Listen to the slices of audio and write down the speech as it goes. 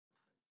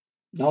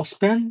Now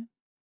spend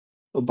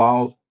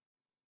about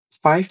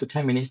 5 to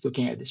 10 minutes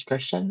looking at this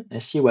question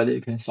and see whether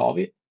you can solve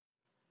it.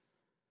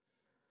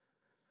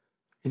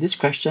 In this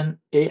question,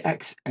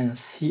 AX and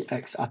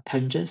CX are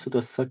tangents to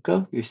the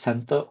circle with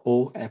center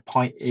O at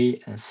point A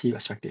and C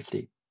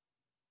respectively.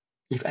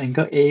 If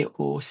angle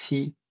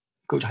AOC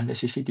equals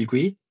 160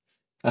 degrees, you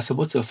are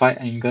supposed to find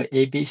angle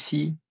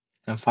ABC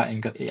and find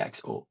angle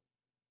AXO.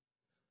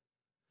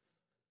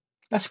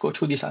 Let's go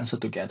through this answer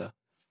together.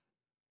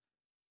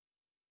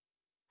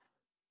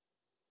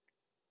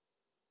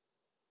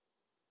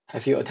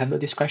 Have you attempted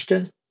this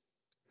question?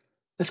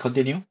 Let's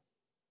continue.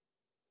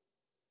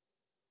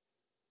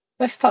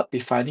 Let's start by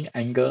finding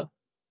angle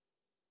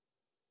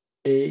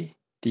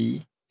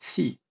ADC.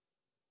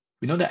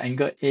 We know that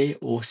angle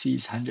AOC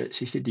is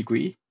 160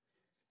 degrees,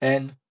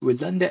 and we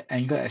learned that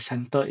angle at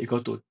center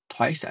equal to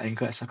twice the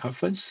angle at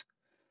circumference.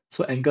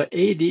 So angle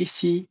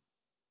ADC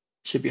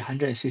should be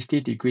 160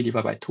 degrees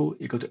divided by 2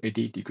 equal to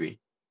 80 degrees.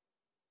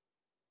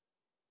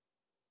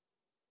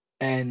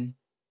 And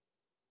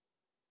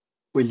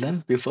we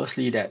learned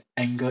previously that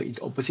angle in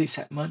the opposite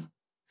segment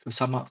should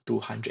sum up to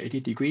 180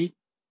 degrees,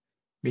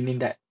 meaning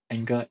that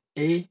angle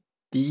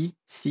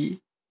ADC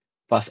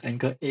plus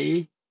angle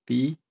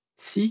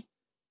ABC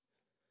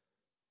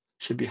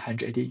should be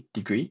 180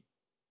 degrees.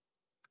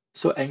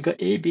 So angle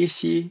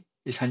ABC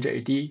is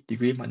 180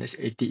 degrees minus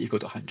 80 equal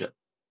to 100.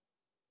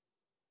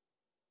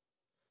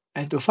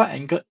 And to find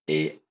angle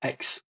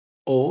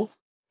AXO,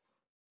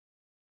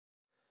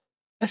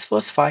 let's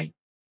first find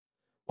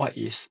what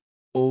is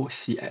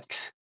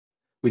OCX.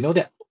 We know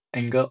that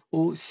angle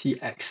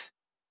OCX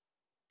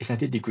is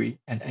 90 degrees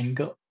and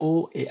angle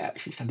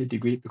OAX is 90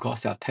 degrees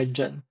because they are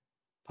tangent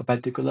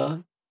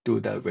perpendicular to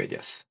the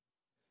radius.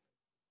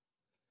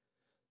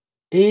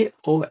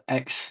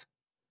 AOX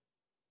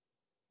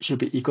should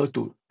be equal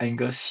to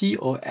angle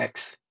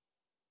COX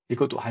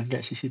equal to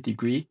 160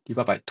 degrees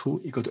divided by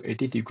 2 equal to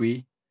 80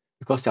 degrees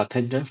because they are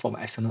tangent from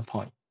an external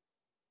point.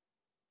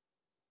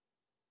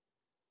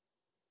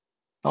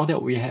 Now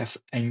that we have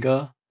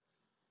angle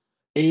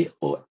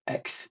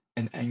AOX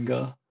and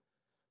angle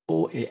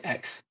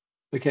OAX,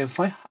 we can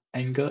find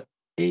angle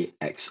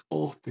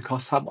AXO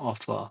because sum of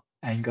the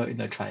angle in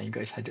the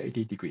triangle is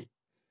 180 degrees.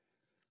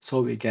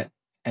 So we get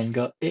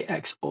angle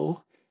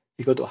AXO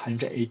equal to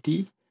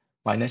 180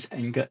 minus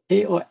angle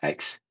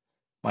AOX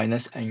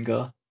minus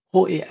angle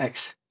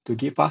OAX to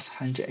give us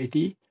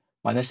 180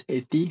 minus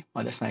 80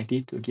 minus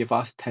 90 to give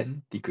us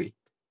 10 degrees.